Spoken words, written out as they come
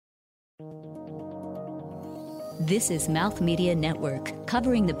This is Mouth Media Network,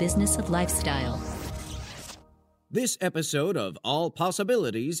 covering the business of lifestyle. This episode of All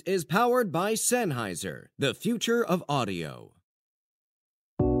Possibilities is powered by Sennheiser, the future of audio.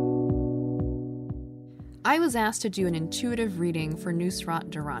 I was asked to do an intuitive reading for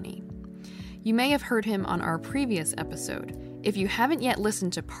Nusrat Durrani. You may have heard him on our previous episode. If you haven't yet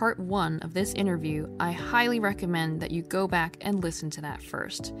listened to part 1 of this interview, I highly recommend that you go back and listen to that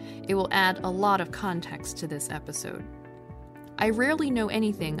first. It will add a lot of context to this episode. I rarely know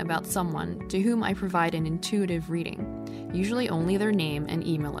anything about someone to whom I provide an intuitive reading, usually only their name and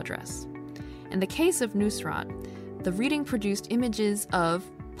email address. In the case of Nusrat, the reading produced images of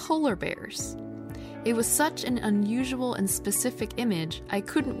polar bears. It was such an unusual and specific image, I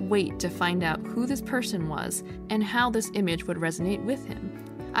couldn't wait to find out who this person was and how this image would resonate with him.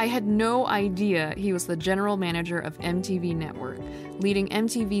 I had no idea he was the general manager of MTV Network, leading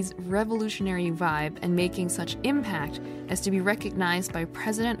MTV's revolutionary vibe and making such impact as to be recognized by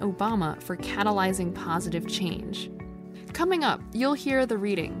President Obama for catalyzing positive change. Coming up, you'll hear the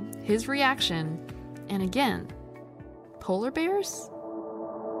reading, his reaction, and again, polar bears?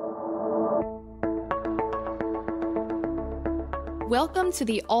 Welcome to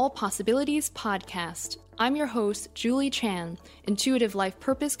the All Possibilities podcast. I'm your host, Julie Chan, intuitive life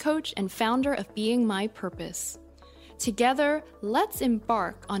purpose coach and founder of Being My Purpose. Together, let's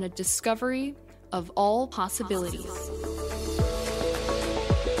embark on a discovery of all possibilities.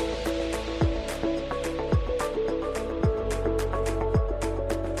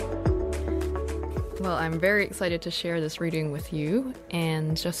 Well, I'm very excited to share this reading with you,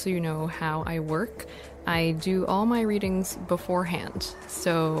 and just so you know how I work, I do all my readings beforehand.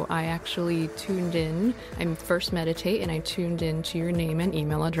 So I actually tuned in. I first meditate and I tuned in to your name and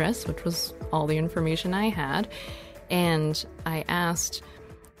email address, which was all the information I had. And I asked,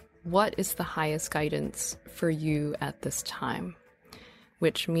 what is the highest guidance for you at this time?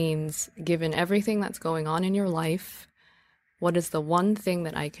 Which means, given everything that's going on in your life, what is the one thing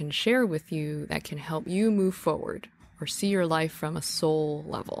that I can share with you that can help you move forward or see your life from a soul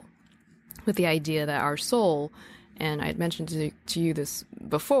level? With the idea that our soul, and I had mentioned to you this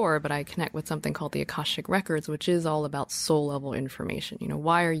before, but I connect with something called the Akashic Records, which is all about soul level information. You know,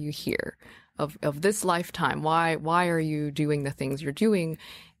 why are you here of this lifetime? Why are you doing the things you're doing?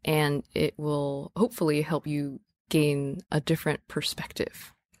 And it will hopefully help you gain a different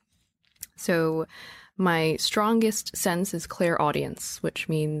perspective. So my strongest sense is clairaudience, which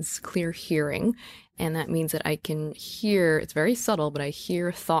means clear hearing. And that means that I can hear, it's very subtle, but I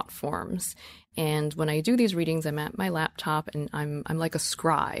hear thought forms. And when I do these readings, I'm at my laptop and I'm like a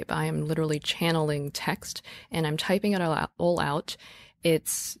scribe. I am literally channeling text and I'm typing it all out.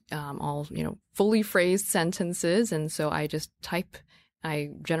 It's all, fully phrased sentences. And so I just type. I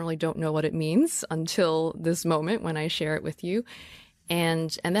generally don't know what it means until this moment when I share it with you.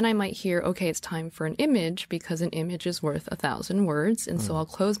 And then I might hear, okay, it's time for an image because an image is worth 1,000 words. And so I'll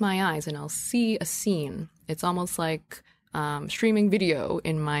close my eyes and I'll see a scene. It's almost like streaming video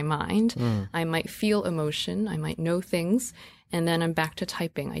in my mind. I might feel emotion. I might know things. And then I'm back to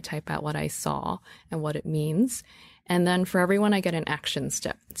typing. I type out what I saw and what it means. And then for everyone, I get an action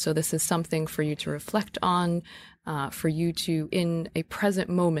step. So this is something for you to reflect on, for you to, in a present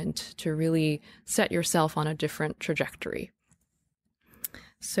moment, to really set yourself on a different trajectory.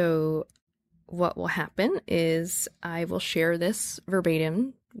 So what will happen is I will share this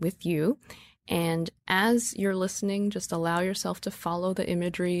verbatim with you. And as you're listening, just allow yourself to follow the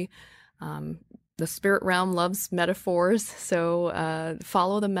imagery. The spirit realm loves metaphors. So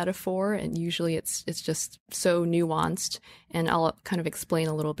follow the metaphor. And usually it's just so nuanced. And I'll kind of explain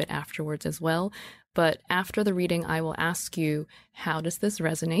a little bit afterwards as well. But after the reading, I will ask you, how does this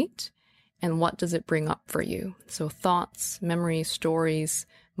resonate? And what does it bring up for you? So thoughts, memories, stories,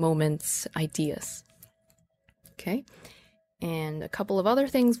 moments, ideas. Okay. And a couple of other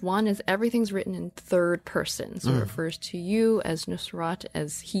things. One is everything's written in third person. So it refers to you as Nusrat,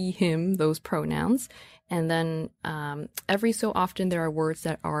 as he, him, those pronouns. And then every so often there are words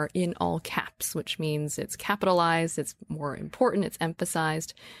that are in all caps, which means it's capitalized, it's more important, it's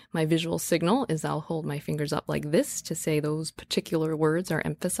emphasized. My visual signal is I'll hold my fingers up like this to say those particular words are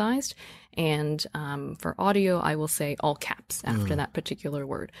emphasized. And for audio, I will say all caps after that particular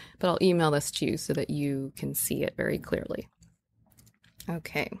word. But I'll email this to you so that you can see it very clearly.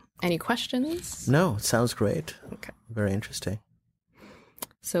 Okay. Any questions? No, it sounds great. Okay. Very interesting.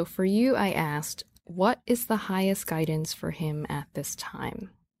 So for you, I asked, what is the highest guidance for him at this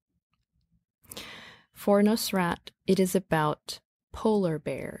time? For Nusrat, it is about polar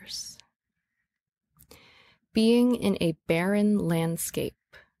bears. Being in a barren landscape,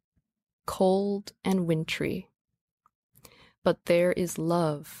 cold and wintry, but there is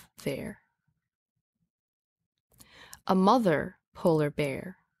love there. A mother polar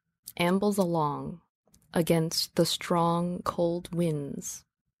bear ambles along against the strong, cold winds,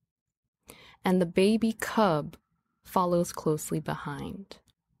 and the baby cub follows closely behind.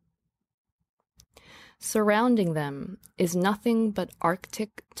 Surrounding them is nothing but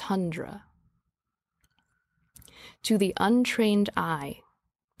Arctic tundra. To the untrained eye,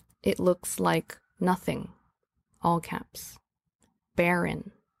 it looks like nothing, all caps,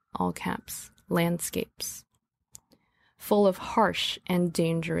 barren, all caps, landscapes, full of harsh and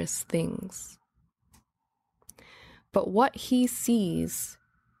dangerous things. But what he sees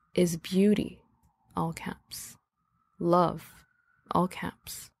is beauty, all caps, love, all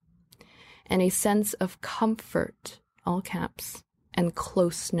caps, and a sense of comfort, all caps, and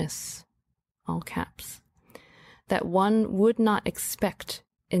closeness, all caps, that one would not expect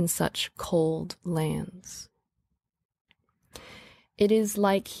in such cold lands. It is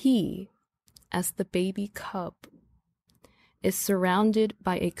like he, as the baby cub, is surrounded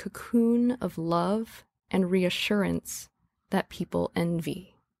by a cocoon of love and reassurance that people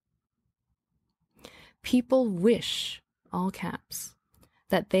envy. People wish, all caps,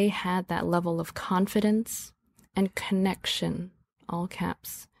 that they had that level of confidence and connection, all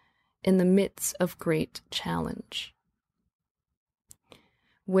caps, in the midst of great challenge.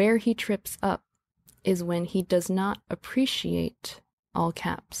 Where he trips up is when he does not appreciate, all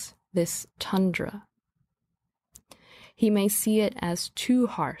caps, this tundra. He may see it as too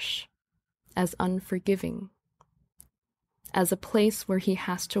harsh, as unforgiving, as a place where he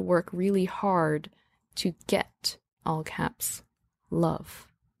has to work really hard to get, all caps, love.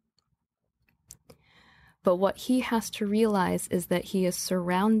 But what he has to realize is that he is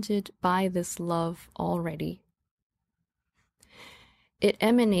surrounded by this love already. It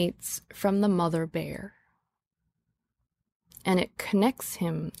emanates from the mother bear, and it connects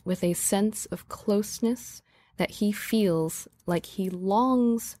him with a sense of closeness that he feels like he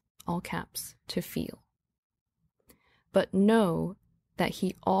longs, all caps, to feel. But know that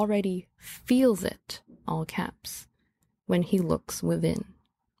he already feels it, all caps, when he looks within.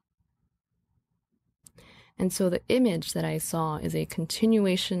 And so the image that I saw is a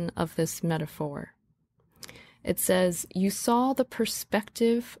continuation of this metaphor. It says, you saw the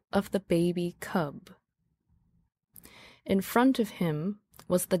perspective of the baby cub. In front of him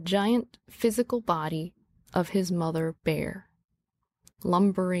was the giant physical body of his mother bear,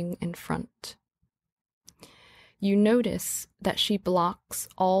 lumbering in front. You notice that she blocks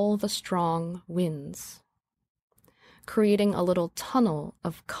all the strong winds, creating a little tunnel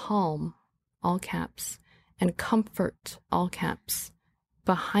of calm, all caps, and comfort, all caps,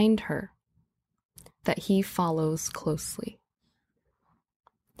 behind her that he follows closely.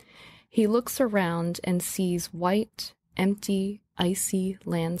 He looks around and sees white, empty, icy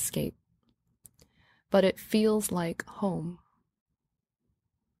landscape, but it feels like home.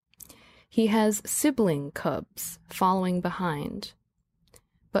 He has sibling cubs following behind,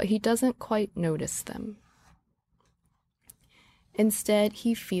 but he doesn't quite notice them. Instead,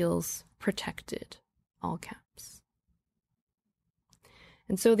 he feels protected, all caps.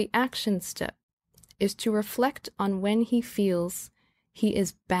 And so the action step is to reflect on when he feels he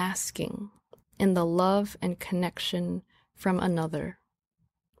is basking in the love and connection from another,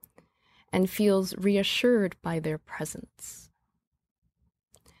 and feels reassured by their presence.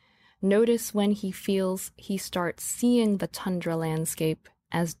 Notice when he feels he starts seeing the tundra landscape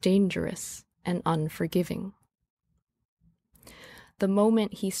as dangerous and unforgiving. The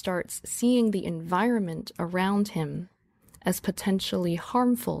moment he starts seeing the environment around him as potentially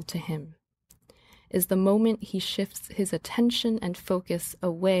harmful to him is the moment he shifts his attention and focus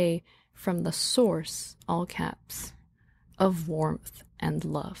away from the source, all caps, of warmth and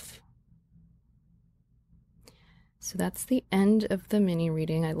love. So that's the end of the mini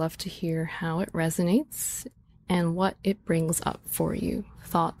reading. I love to hear how it resonates and what it brings up for you.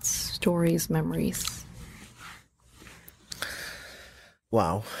 Thoughts, stories, memories.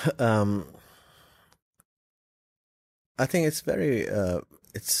 Wow. I think it's very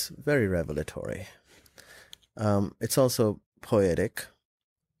revelatory. It's also poetic.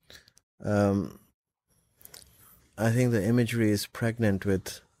 I think the imagery is pregnant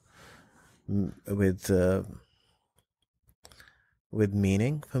with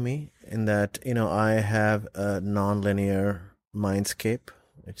meaning for me, in that, I have a non-linear mindscape.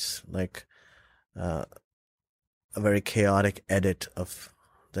 It's like a very chaotic edit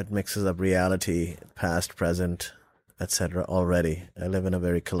that mixes up reality, past, present, etc. already. I live in a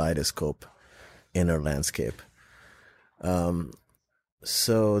very kaleidoscope inner landscape.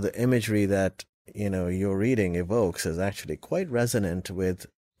 So the imagery that your reading evokes is actually quite resonant with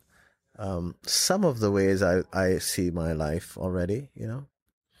some of the ways I see my life already,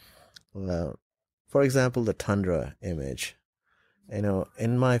 For example, the tundra image.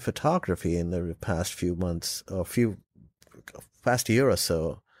 In my photography in the past few months, or past year or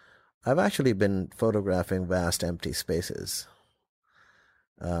so, I've actually been photographing vast empty spaces.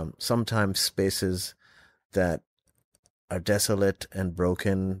 Sometimes spaces that are desolate and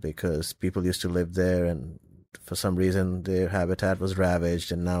broken because people used to live there, and for some reason their habitat was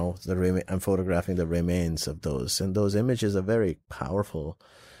ravaged, and now I'm photographing the remains of those. And those images are very powerful,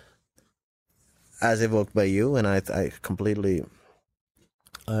 as evoked by you, and I completely,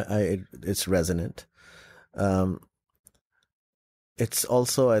 it's resonant. It's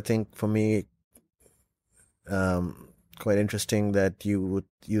also, I think, for me, quite interesting that you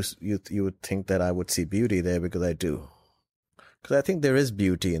would think that I would see beauty there, because I do. Because I think there is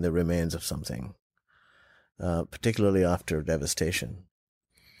beauty in the remains of something, particularly after devastation.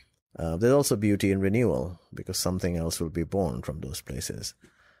 There's also beauty in renewal, because something else will be born from those places.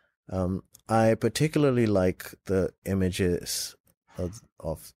 I particularly like the images of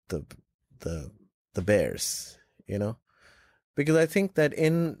the bears, because I think that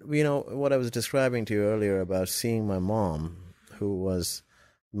in, what I was describing to you earlier about seeing my mom, who was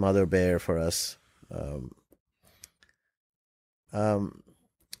mother bear for us, I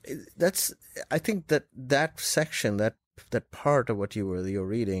think that section, that part of what you're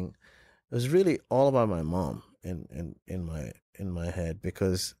reading, was really all about my mom in my head,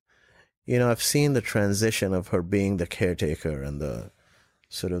 because I've seen the transition of her being the caretaker and the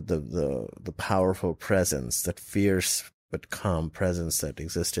sort of the powerful presence, that fierce but calm presence that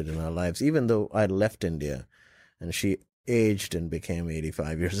existed in our lives. Even though I left India and she aged and became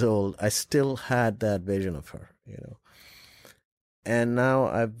 85 years old, I still had that vision of her, And now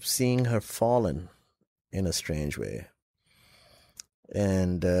I'm seeing her fallen in a strange way.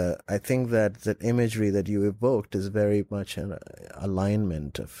 And I think that imagery that you evoked is very much an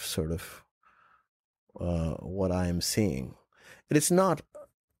alignment of sort of what I am seeing. And it's not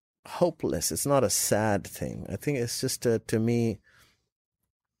hopeless. It's not a sad thing. I think it's just, to me,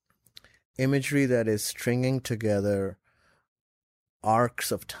 imagery that is stringing together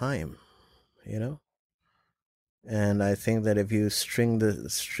arcs of time, And I think that if you string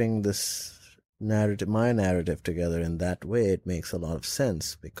this narrative, my narrative, together in that way, it makes a lot of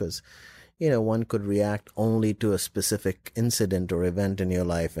sense, because one could react only to a specific incident or event in your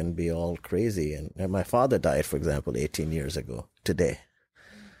life and be all crazy. And my father died, for example, 18 years ago today.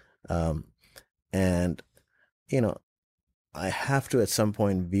 And I have to at some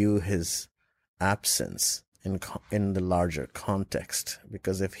point view his absence in the larger context,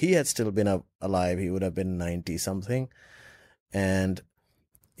 because if he had still been alive, he would have been 90 something. And,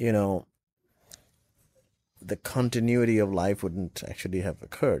 the continuity of life wouldn't actually have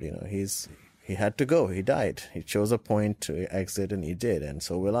occurred. He had to go. He died. He chose a point to exit, and he did. And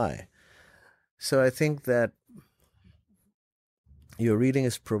so will I. So I think that your reading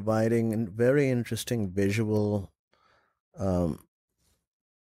is providing very interesting visual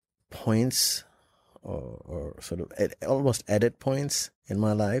points, or sort of almost edit points in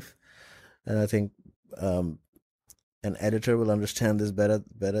my life. And I think an editor will understand this better,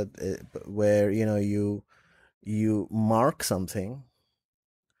 where, you mark something,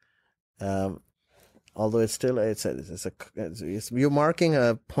 although it's still, you're marking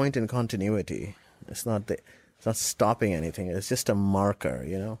a point in continuity. It's not stopping anything. It's just a marker,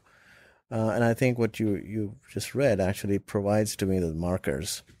 and I think what you just read actually provides to me the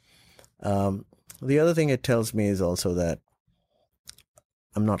markers. The other thing it tells me is also that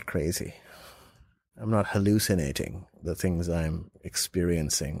I'm not crazy. I'm not hallucinating the things I'm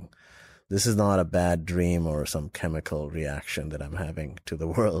experiencing. This is not a bad dream or some chemical reaction that I'm having to the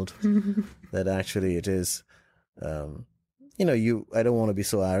world. That actually it is, I don't want to be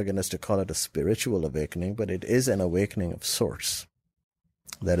so arrogant as to call it a spiritual awakening, but it is an awakening of sorts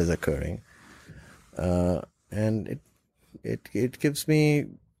that is occurring. And it gives me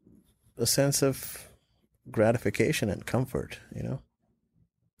a sense of gratification and comfort, Does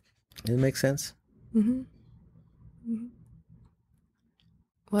it make sense? Mm-hmm. Mm-hmm.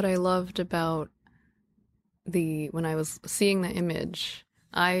 What I loved about when I was seeing the image,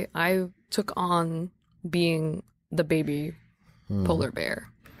 I took on being the baby polar bear.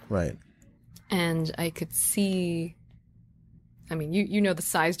 Right. And I could see, I mean, you know the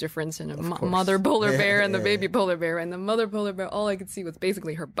size difference in a mother polar bear and the baby polar bear. And the mother polar bear, all I could see was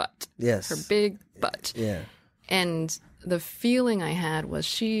basically her butt. Yes. Her big butt. Yeah. And the feeling I had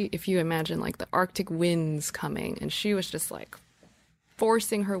was if you imagine like the Arctic winds coming, and she was just like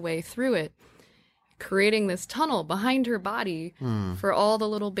forcing her way through it. creating this tunnel behind her body for all the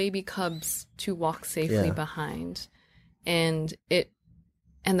little baby cubs to walk safely behind. And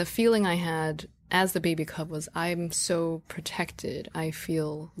the feeling I had as the baby cub was, I'm so protected. I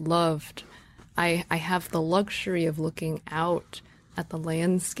feel loved. I have the luxury of looking out at the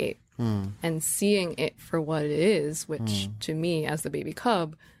landscape and seeing it for what it is, which to me as the baby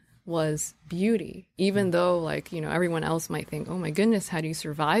cub was beauty, even though, like, you know, everyone else might think, oh my goodness, how do you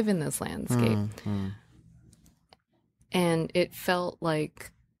survive in this landscape? And it felt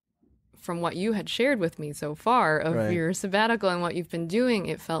like, from what you had shared with me so far of your sabbatical and what you've been doing,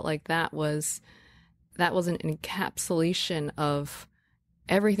 it felt like that was an encapsulation of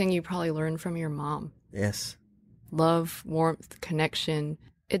everything you probably learned from your mom. Yes. Love, warmth, connection.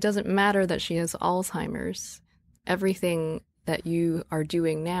 It doesn't matter that she has Alzheimer's. Everything that you are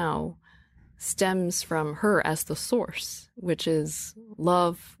doing now stems from her as the source, which is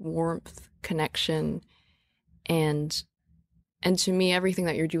love, warmth, connection. And to me, everything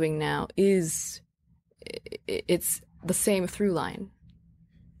that you're doing now it's the same through line.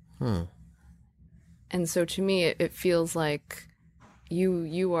 And so to me, it feels like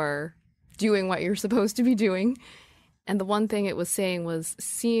you are doing what you're supposed to be doing. And the one thing it was saying was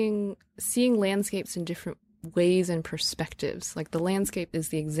seeing landscapes in different ways and perspectives. Like, the landscape is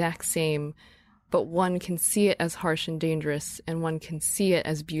the exact same, but one can see it as harsh and dangerous, and one can see it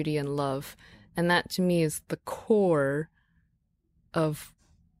as beauty and love. And that to me is the core of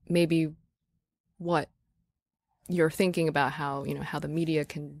maybe what you're thinking about, how, you know, how the media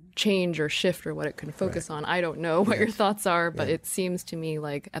can change or shift or what it can focus on. I don't know what your thoughts are, but it seems to me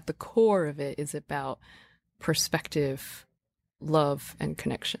like at the core of it is about perspective, love, and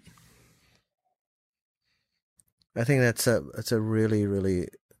connection. I think that's a really, really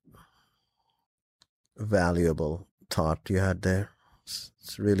valuable thought you had there.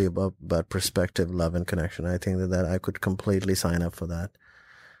 It's really about perspective, love, and connection. I think that I could completely sign up for that.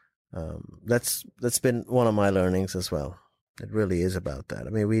 That's been one of my learnings as well. It really is about that. I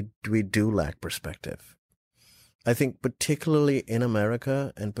mean, we do lack perspective. I think particularly in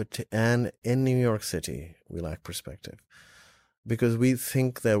America and in New York City, we lack perspective. Because we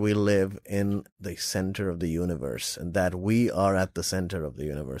think that we live in the center of the universe and that we are at the center of the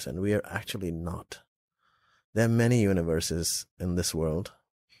universe, and we are actually not. There are many universes in this world.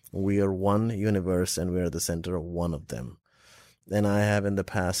 We are one universe, and we are the center of one of them. And I have, in the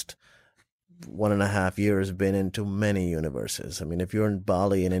past 1.5 years, been into many universes. I mean, if you're in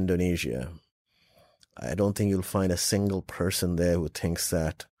Bali in Indonesia, I don't think you'll find a single person there who thinks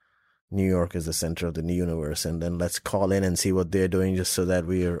that New York is the center of the universe, and then let's call in and see what they're doing just so that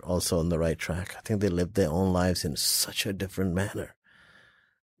we are also on the right track. I think they live their own lives in such a different manner.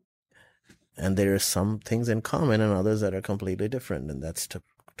 And there are some things in common and others that are completely different, and that's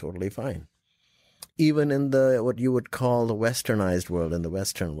totally fine. Even in what you would call the westernized world, in the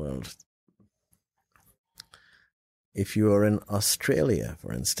Western world. If you are in Australia,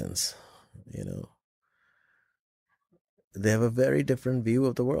 for instance, you know, they have a very different view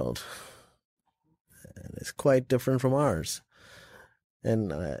of the world. And it's quite different from ours.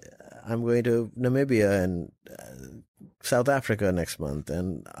 And I'm going to Namibia and South Africa next month,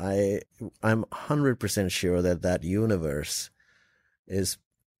 and I'm 100% sure that universe is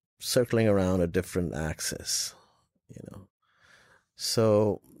circling around a different axis, you know.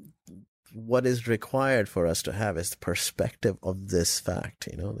 So what is required for us to have is the perspective of this fact,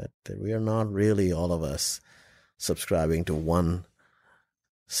 you know, that we are not really, all of us, subscribing to one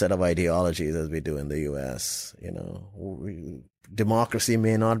set of ideologies as we do in the U.S. You know, democracy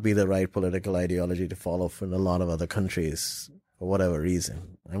may not be the right political ideology to follow for a lot of other countries for whatever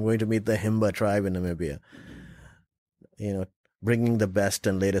reason. I'm going to meet the Himba tribe in Namibia. You know, bringing the best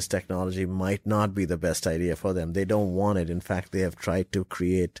and latest technology might not be the best idea for them. They don't want it. In fact, they have tried to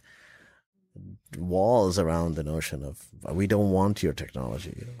create walls around the notion of, we don't want your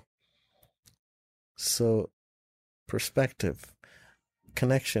technology. You know? So perspective,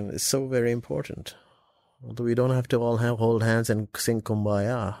 connection is so very important. Although we don't have to all hold hands and sing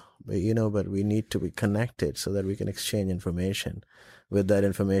Kumbaya, but we need to be connected so that we can exchange information. With that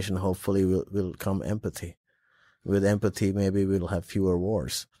information, hopefully will come empathy. With empathy, maybe we'll have fewer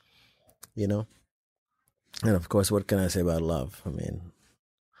wars, you know? And of course, what can I say about love? I mean,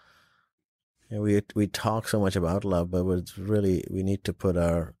 we talk so much about love, but it's really, we need to put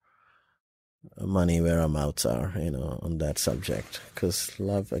our money where our mouths are, you know, on that subject. Because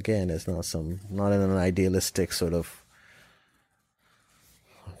love, again, is not in an idealistic sort of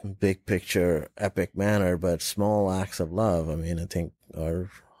big picture, epic manner, but small acts of love, I mean, I think are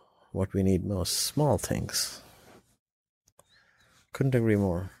what we need most. Small things. Couldn't agree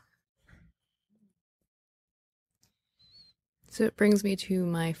more. So it brings me to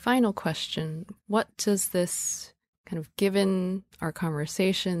my final question. What does this kind of, given our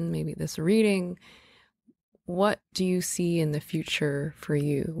conversation, maybe this reading, what do you see in the future for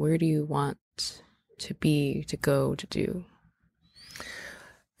you? Where do you want to be, to go, to do?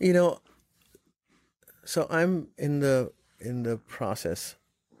 So I'm in the process.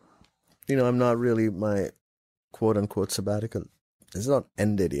 I'm not really, my quote unquote sabbatical is not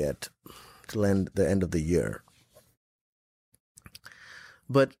ended yet till the end of the year.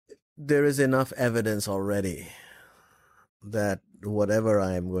 But there is enough evidence already that whatever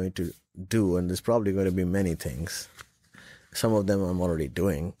I am going to do, and there's probably going to be many things, some of them I'm already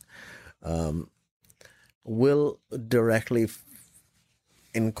doing, will directly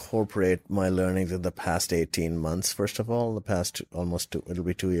incorporate my learnings of the past 18 months, first of all, the past it'll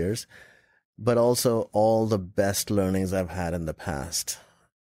be 2 years, but also all the best learnings I've had in the past.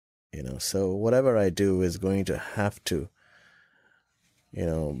 So whatever I do is going to have to,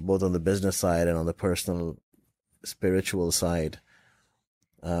 both on the business side and on the personal, spiritual side,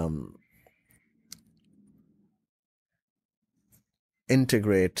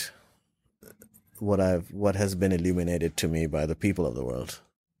 integrate what has been illuminated to me by the people of the world.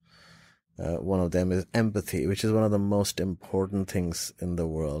 One of them is empathy, which is one of the most important things in the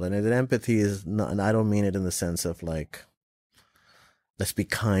world. And empathy is not, and I don't mean it in the sense of like, let's be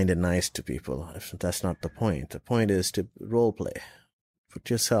kind and nice to people. That's not the point. The point is to role play. Put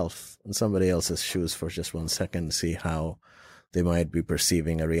yourself in somebody else's shoes for just 1 second, see how they might be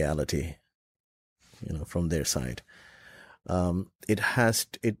perceiving a reality, from their side.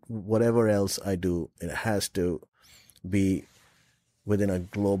 Whatever else I do, it has to be within a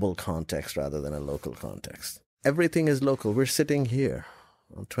global context rather than a local context. Everything is local. We're sitting here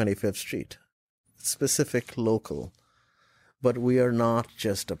on 25th Street, specific local, but we are not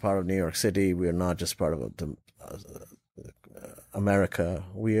just a part of New York City. We are not just part of America.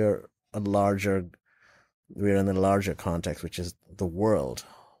 We are in a larger context, which is the world.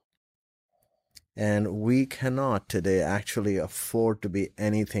 And we cannot today actually afford to be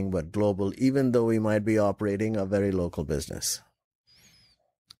anything but global, even though we might be operating a very local business.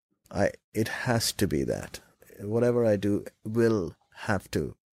 It has to be that. Whatever I do will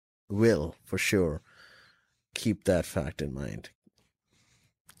for sure keep that fact in mind.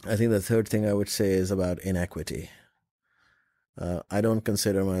 I think the third thing I would say is about inequity. I don't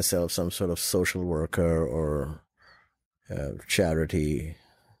consider myself some sort of social worker or charity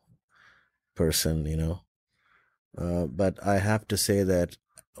person, but I have to say that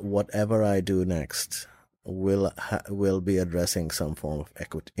whatever I do next will be addressing some form of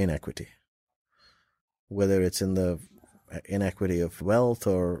inequity, whether it's in the inequity of wealth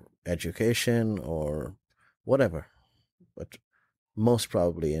or education or whatever, but most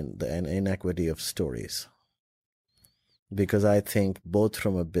probably in the inequity of stories. Because I think both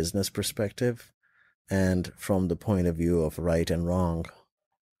from a business perspective and from the point of view of right and wrong,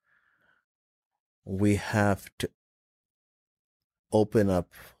 we have to open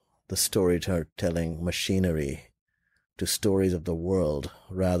up the storytelling machinery to stories of the world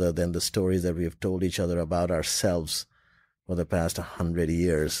rather than the stories that we have told each other about ourselves for the past 100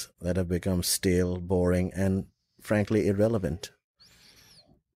 years that have become stale, boring, and frankly irrelevant.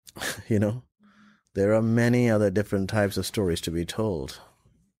 There are many other different types of stories to be told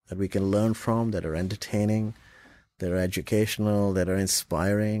that we can learn from, that are entertaining, that are educational, that are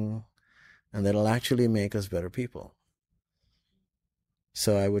inspiring, and that'll actually make us better people.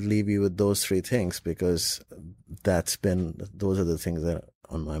 So I would leave you with those three things because those are the things that are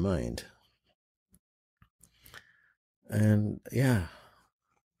on my mind. And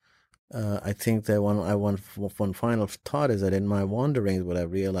I think that one final thought is that in my wanderings, what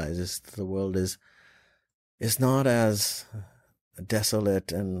I've realized is the world is not as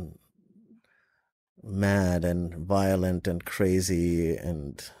desolate and mad and violent and crazy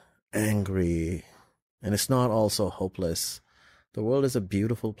and angry, and it's not also hopeless. The world is a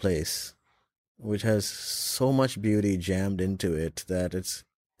beautiful place which has so much beauty jammed into it that it's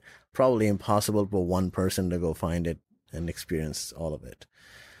probably impossible for one person to go find it and experience all of it.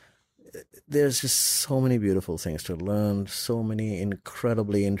 There's just so many beautiful things to learn, so many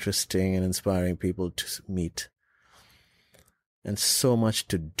incredibly interesting and inspiring people to meet, and so much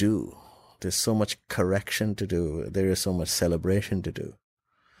to do. There's so much correction to do. There is so much celebration to do.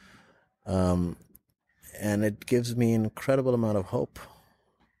 And it gives me an incredible amount of hope.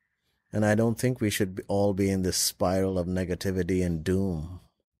 And I don't think we should all be in this spiral of negativity and doom.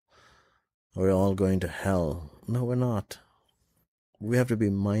 We're all going to hell. No, we're not. We have to be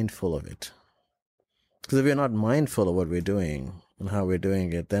mindful of it. Because if we're not mindful of what we're doing and how we're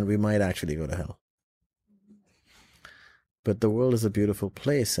doing it, then we might actually go to hell. But the world is a beautiful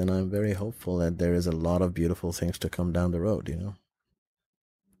place, and I'm very hopeful that there is a lot of beautiful things to come down the road, you know.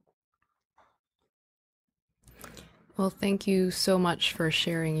 Well, thank you so much for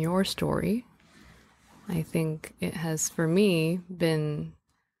sharing your story. I think it has, for me, been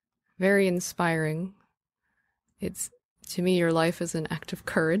very inspiring. To me, your life is an act of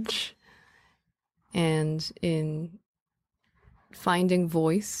courage, and in finding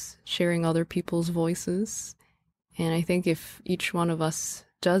voice, sharing other people's voices. And I think if each one of us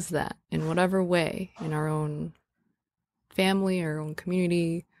does that in whatever way, in our own family, our own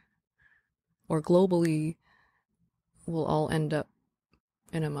community, or globally, we'll all end up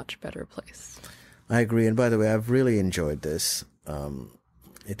in a much better place. I agree. And by the way, I've really enjoyed this.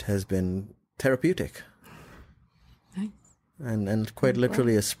 It has been therapeutic. Nice. And quite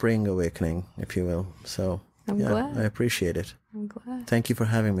literally a spring awakening, if you will. So I'm glad. I appreciate it. I'm glad. Thank you for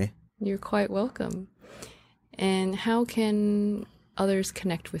having me. You're quite welcome. And how can others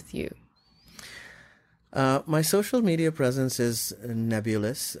connect with you? My social media presence is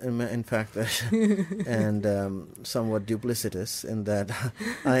nebulous, in fact, and somewhat duplicitous in that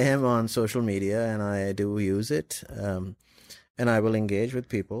I am on social media and I do use it, and I will engage with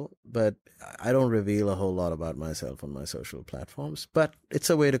people, but I don't reveal a whole lot about myself on my social platforms. But it's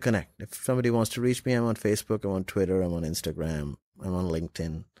a way to connect. If somebody wants to reach me, I'm on Facebook, I'm on Twitter, I'm on Instagram, I'm on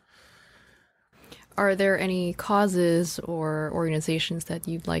LinkedIn. Are there any causes or organizations that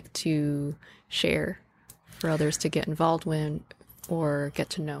you'd like to share for others to get involved with or get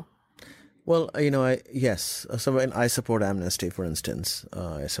to know? Well, yes. So I support Amnesty, for instance.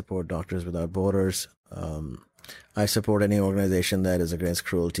 I support Doctors Without Borders. I support any organization that is against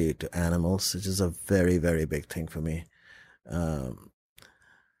cruelty to animals, which is a very, very big thing for me.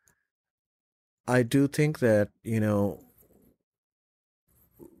 I do think that,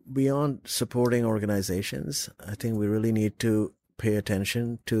 beyond supporting organizations, I think we really need to pay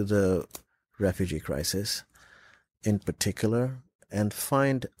attention to the refugee crisis in particular and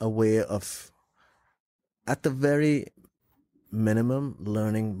find a way of, at the very minimum,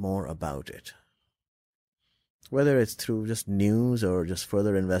 learning more about it. Whether it's through just news or just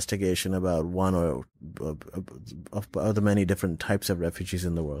further investigation about one or of the many different types of refugees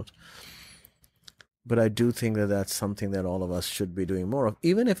in the world. But I do think that that's something that all of us should be doing more of,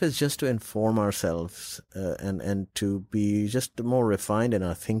 even if it's just to inform ourselves and to be just more refined in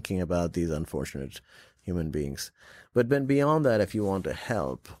our thinking about these unfortunate human beings. But then beyond that, if you want to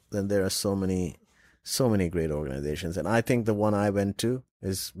help, then there are so many great organizations. And I think the one I went to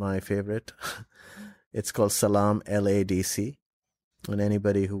is my favorite. It's called Salam LADC. And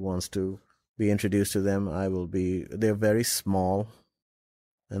anybody who wants to be introduced to them, they're very small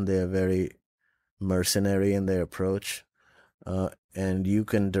and they're very mercenary in their approach, and you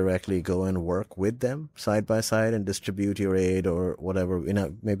can directly go and work with them side by side and distribute your aid or whatever.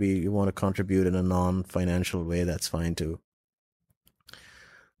 Maybe you want to contribute in a non-financial way, that's fine too.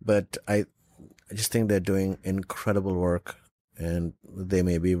 But I just think they're doing incredible work, and they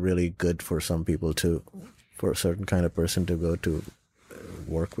may be really good for some people for a certain kind of person to go to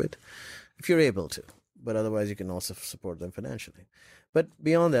work with, if you're able to. But otherwise, you can also support them financially. But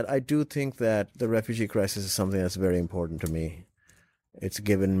beyond that, I do think that the refugee crisis is something that's very important to me. It's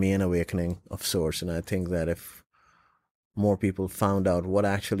given me an awakening of sorts, and I think that if more people found out what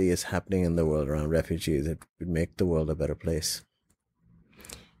actually is happening in the world around refugees, it would make the world a better place.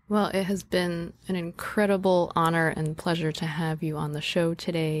 Well, it has been an incredible honor and pleasure to have you on the show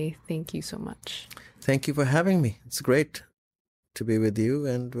today. Thank you so much. Thank you for having me. It's great to be with you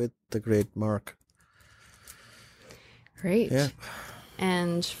and with the great Mark. Great. Yeah.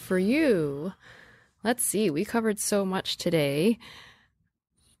 And for you, let's see, we covered so much today.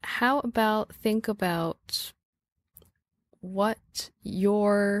 How about think about what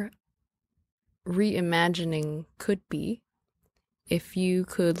your reimagining could be if you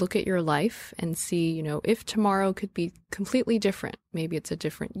could look at your life and see, if tomorrow could be completely different. Maybe it's a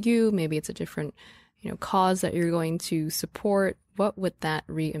different you, maybe it's a different, cause that you're going to support. What would that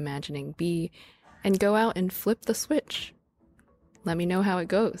reimagining be? And go out and flip the switch. Let me know how it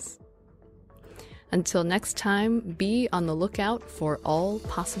goes. Until next time, be on the lookout for all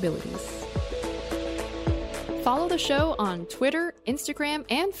possibilities. Follow the show on Twitter, Instagram,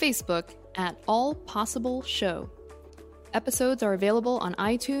 and Facebook at All Possible Show. Episodes are available on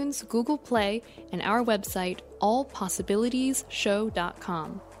iTunes, Google Play, and our website,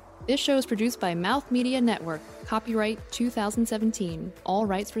 allpossibilitiesshow.com. This show is produced by Mouth Media Network, copyright 2017, all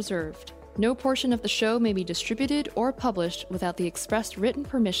rights reserved. No portion of the show may be distributed or published without the express written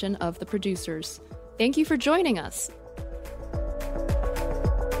permission of the producers. Thank you for joining us.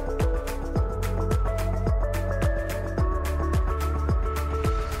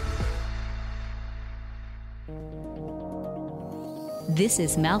 This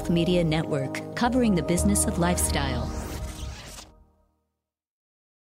is Mouth Media Network, covering the business of lifestyle.